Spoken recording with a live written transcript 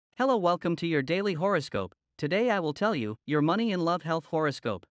Hello, welcome to your daily horoscope. Today I will tell you your money and love health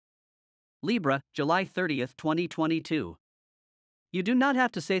horoscope. Libra, July 30th, 2022. You do not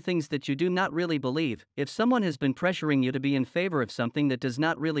have to say things that you do not really believe. If someone has been pressuring you to be in favor of something that does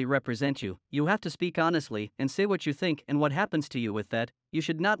not really represent you, you have to speak honestly and say what you think and what happens to you with that. You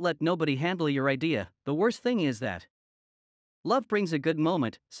should not let nobody handle your idea. The worst thing is that love brings a good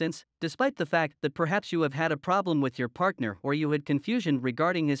moment, since, despite the fact that perhaps you have had a problem with your partner or you had confusion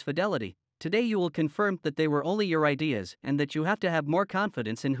regarding his fidelity, today you will confirm that they were only your ideas and that you have to have more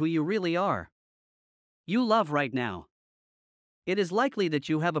confidence in who you really are. You love right now. It is likely that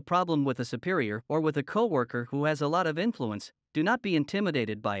you have a problem with a superior or with a coworker who has a lot of influence. Do not be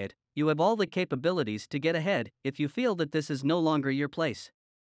intimidated by it. You have all the capabilities to get ahead if you feel that this is no longer your place.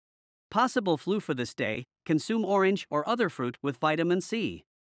 Possible flu for this day: consume orange or other fruit with vitamin C.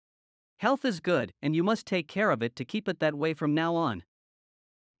 Health is good, and you must take care of it to keep it that way from now on.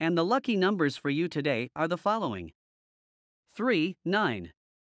 And the lucky numbers for you today are the following: 3, 9,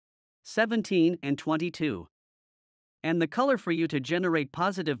 17, and 22. And the color for you to generate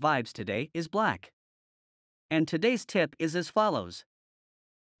positive vibes today is black. And today's tip is as follows: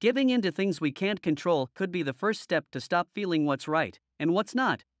 giving in to things we can't control could be the first step to stop feeling what's right and what's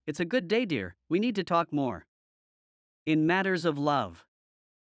not. It's a good day, dear. We need to talk more. In matters of love,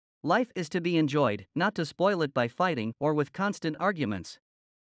 life is to be enjoyed, not to spoil it by fighting or with constant arguments.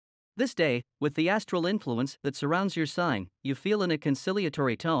 This day, with the astral influence that surrounds your sign, you feel in a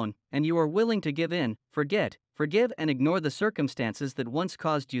conciliatory tone, and you are willing to give in, forgive, and ignore the circumstances that once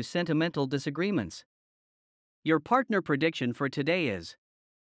caused you sentimental disagreements. Your partner prediction for today is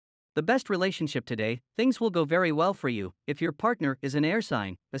the best relationship today. Things will go very well for you if your partner is an air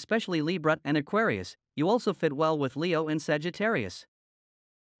sign, especially Libra and Aquarius. You also fit well with Leo and Sagittarius.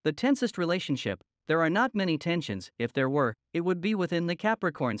 The tensest relationship: there are not many tensions. If there were, it would be within the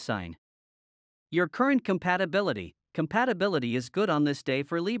Capricorn sign. Your current compatibility is good on this day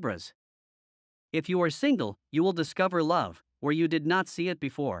for Libras. If you are single, you will discover love where you did not see it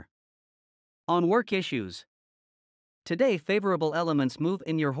before. On work issues, today favorable elements move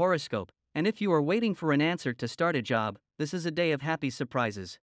in your horoscope, and if you are waiting for an answer to start a job, this is a day of happy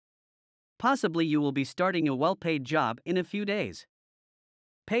surprises. Possibly you will be starting a well-paid job in a few days.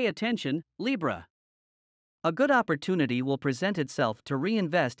 Pay attention, Libra. A good opportunity will present itself to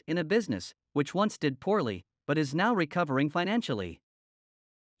reinvest in a business which once did poorly but is now recovering financially.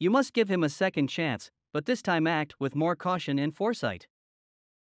 You must give him a second chance, but this time act with more caution and foresight.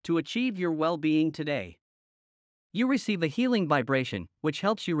 To achieve your well-being today, you receive a healing vibration which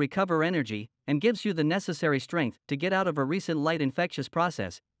helps you recover energy and gives you the necessary strength to get out of a recent light infectious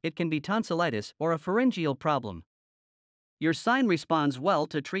process. It can be tonsillitis or a pharyngeal problem. Your sign responds well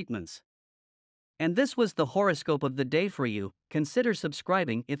to treatments. And this was the horoscope of the day for you. Consider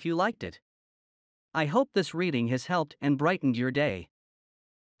subscribing if you liked it. I hope this reading has helped and brightened your day.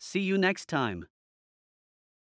 See you next time.